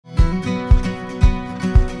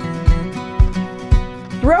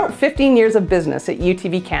Throughout 15 years of business at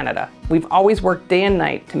UTV Canada, we've always worked day and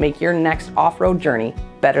night to make your next off-road journey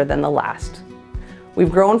better than the last.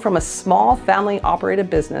 We've grown from a small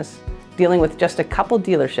family-operated business dealing with just a couple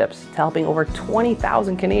dealerships to helping over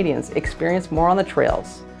 20,000 Canadians experience more on the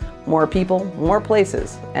trails, more people, more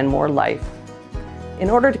places, and more life.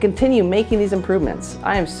 In order to continue making these improvements,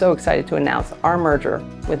 I am so excited to announce our merger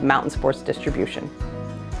with Mountain Sports Distribution.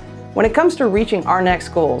 When it comes to reaching our next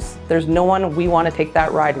goals, there's no one we want to take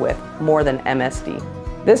that ride with more than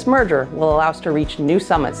MSD. This merger will allow us to reach new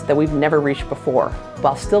summits that we've never reached before,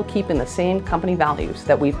 while still keeping the same company values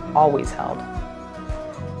that we've always held.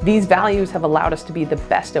 These values have allowed us to be the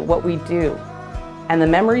best at what we do, and the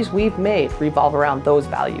memories we've made revolve around those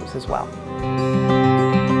values as well.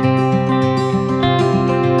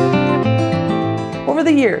 Over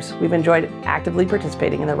the years, we've enjoyed actively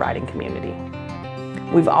participating in the riding community.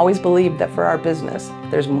 We've always believed that for our business,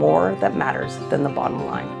 there's more that matters than the bottom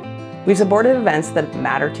line. We've supported events that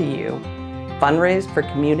matter to you, fundraised for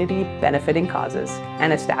community benefiting causes,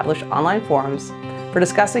 and established online forums for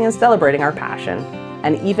discussing and celebrating our passion,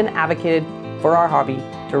 and even advocated for our hobby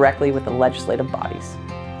directly with the legislative bodies.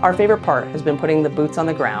 Our favorite part has been putting the boots on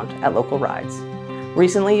the ground at local rides.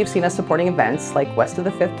 Recently, you've seen us supporting events like West of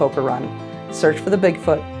the 5th Poker Run, Search for the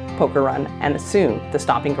Bigfoot Poker Run, and soon the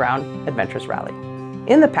Stomping Ground Adventures Rally.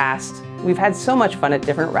 In the past, we've had so much fun at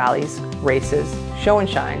different rallies, races, show and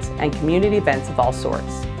shines, and community events of all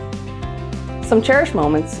sorts. Some cherished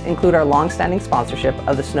moments include our long-standing sponsorship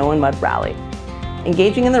of the Snow and Mud Rally.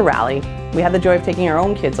 Engaging in the rally, we had the joy of taking our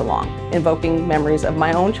own kids along, invoking memories of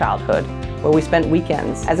my own childhood, where we spent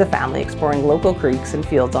weekends as a family exploring local creeks and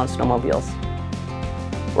fields on snowmobiles.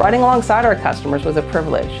 Riding alongside our customers was a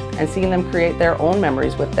privilege, and seeing them create their own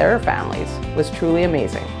memories with their families was truly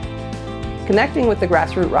amazing. Connecting with the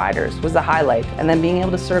grassroots riders was the highlight, and then being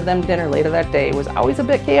able to serve them dinner later that day was always a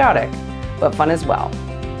bit chaotic, but fun as well.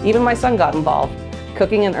 Even my son got involved,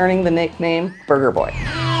 cooking and earning the nickname Burger Boy.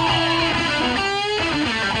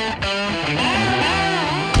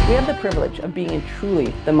 We have the privilege of being in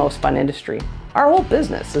truly the most fun industry. Our whole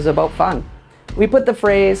business is about fun. We put the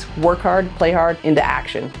phrase, work hard, play hard, into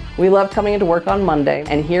action. We love coming into work on Monday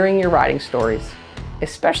and hearing your riding stories,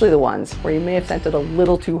 especially the ones where you may have sent it a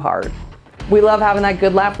little too hard. We love having that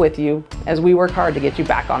good laugh with you as we work hard to get you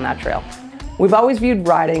back on that trail. We've always viewed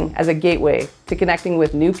riding as a gateway to connecting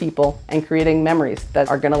with new people and creating memories that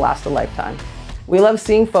are going to last a lifetime. We love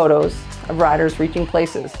seeing photos of riders reaching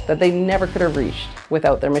places that they never could have reached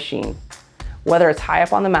without their machine. Whether it's high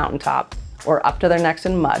up on the mountaintop or up to their necks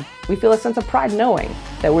in mud, we feel a sense of pride knowing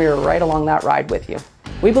that we are right along that ride with you.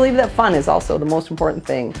 We believe that fun is also the most important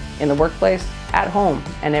thing in the workplace, at home,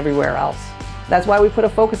 and everywhere else. That's why we put a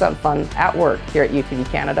focus on fun at work here at UTV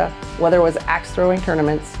Canada, whether it was axe throwing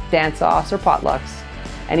tournaments, dance-offs, or potlucks,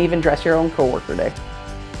 and even dress your own coworker day.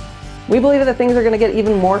 We believe that things are going to get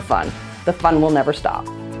even more fun. The fun will never stop.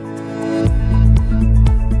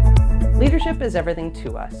 Leadership is everything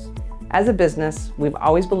to us. As a business, we've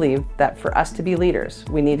always believed that for us to be leaders,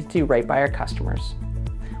 we needed to do right by our customers.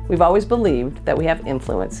 We've always believed that we have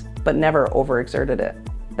influence, but never overexerted it.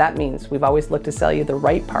 That means we've always looked to sell you the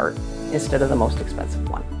right part instead of the most expensive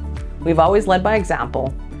one. We've always led by example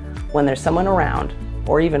when there's someone around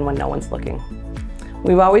or even when no one's looking.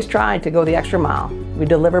 We've always tried to go the extra mile. We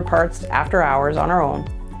deliver parts after hours on our own.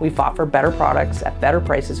 We fought for better products at better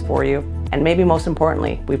prices for you. And maybe most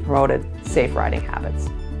importantly, we promoted safe riding habits.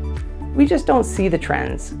 We just don't see the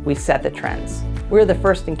trends, we set the trends. We're the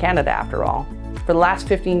first in Canada after all. For the last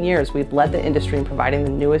 15 years, we've led the industry in providing the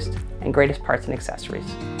newest and greatest parts and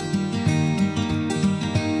accessories.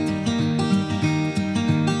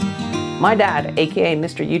 My dad, aka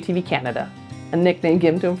Mr. UTV Canada, a nickname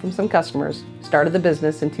given to him from some customers, started the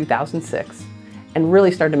business in 2006 and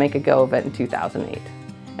really started to make a go of it in 2008.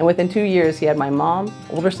 And within 2 years, he had my mom,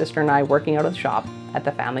 older sister, and I working out of the shop at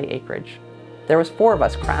the family acreage. There was 4 of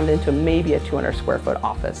us crammed into maybe a 200 square foot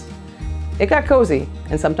office. It got cozy,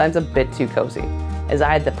 and sometimes a bit too cozy, as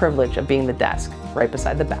I had the privilege of being the desk right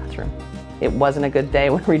beside the bathroom. It wasn't a good day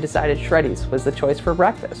when we decided Shreddies was the choice for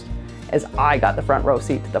breakfast, as I got the front row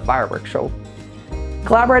seat to the fireworks show.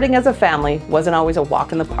 Collaborating as a family wasn't always a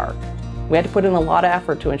walk in the park. We had to put in a lot of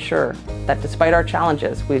effort to ensure that despite our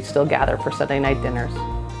challenges, we'd still gather for Sunday night dinners.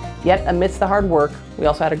 Yet amidst the hard work, we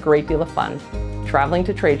also had a great deal of fun, traveling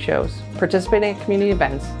to trade shows, participating in community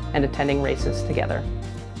events, and attending races together.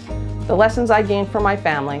 The lessons I gained from my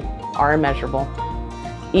family are immeasurable.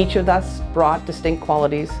 Each of us brought distinct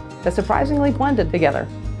qualities that surprisingly blended together.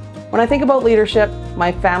 When I think about leadership,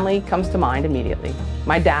 my family comes to mind immediately.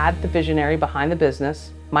 My dad, the visionary behind the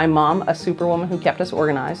business, my mom, a superwoman who kept us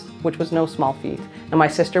organized, which was no small feat, and my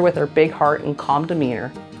sister with her big heart and calm demeanor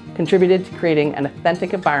contributed to creating an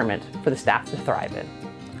authentic environment for the staff to thrive in.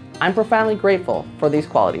 I'm profoundly grateful for these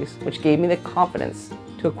qualities, which gave me the confidence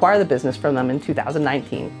to acquire the business from them in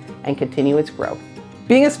 2019 and continue its growth.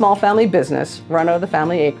 Being a small family business run out of the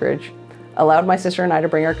family acreage allowed my sister and I to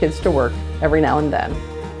bring our kids to work every now and then.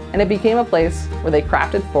 And it became a place where they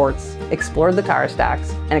crafted forts, explored the tire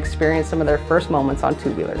stacks, and experienced some of their first moments on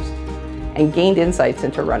two-wheelers, and gained insights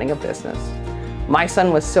into running a business. My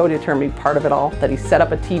son was so determined to be part of it all that he set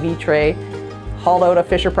up a TV tray, hauled out a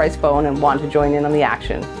Fisher-Price phone, and wanted to join in on the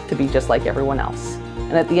action to be just like everyone else.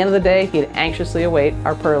 And at the end of the day, he'd anxiously await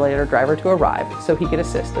our percolator driver to arrive so he could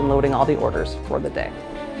assist in loading all the orders for the day.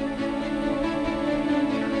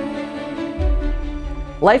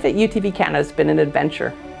 Life at UTV Canada has been an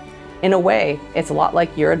adventure. In a way, it's a lot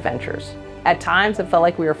like your adventures. At times, it felt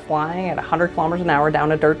like we were flying at 100 kilometers an hour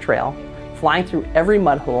down a dirt trail, flying through every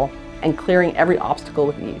mud hole and clearing every obstacle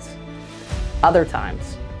with ease. Other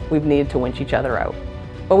times, we've needed to winch each other out.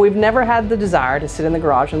 But we've never had the desire to sit in the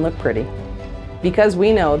garage and look pretty, because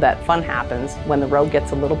we know that fun happens when the road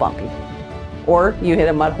gets a little bumpy, or you hit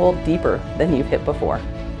a mud hole deeper than you've hit before.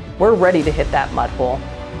 We're ready to hit that mud hole,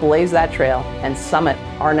 blaze that trail, and summit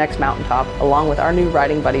our next mountaintop along with our new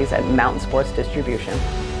riding buddies at Mountain Sports Distribution.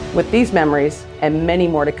 With these memories and many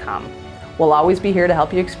more to come, we'll always be here to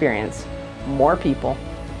help you experience more people,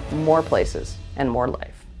 more places, and more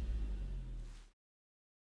life.